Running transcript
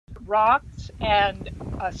rocks and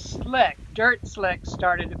a slick, dirt slick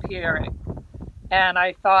started appearing. And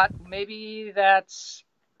I thought maybe that's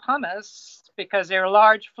pumice because they're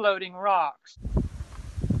large floating rocks.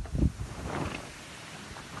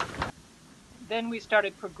 Then we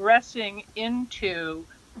started progressing into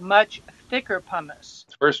much thicker pumice.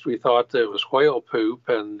 First we thought that it was whale poop,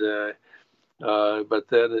 and but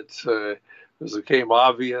then it became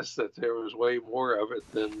obvious that there was way more of it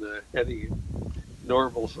than any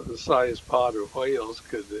normal sized pod of whales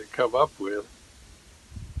could come up with.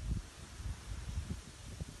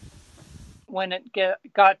 When it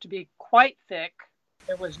got to be quite thick,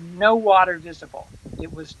 there was no water visible.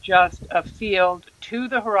 It was just a field to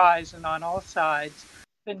the horizon on all sides.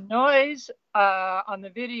 The noise on the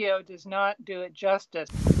video does not do it justice.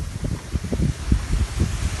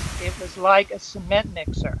 It was like a cement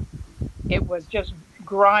mixer. It was just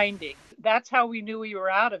grinding. That's how we knew we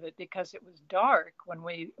were out of it, because it was dark when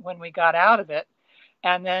we got out of it,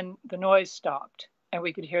 and then the noise stopped and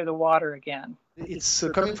we could hear the water again. It's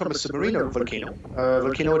coming from a submarine volcano, a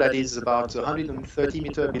volcano that is about 130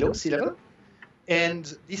 meters below sea level.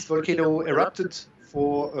 And this volcano erupted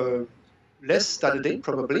for less than a day,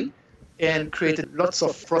 probably, and created lots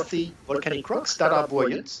of frothy volcanic rocks that are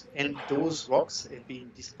buoyant, and those rocks have been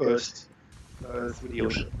dispersed through the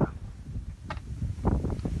ocean.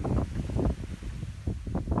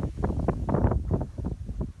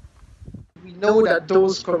 We know that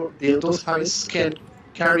those pumice can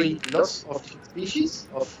carry lots of different species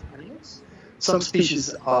of animals. Some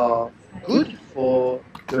species are good for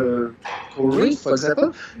the coral reef, for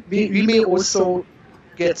example. We may also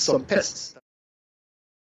get some pests.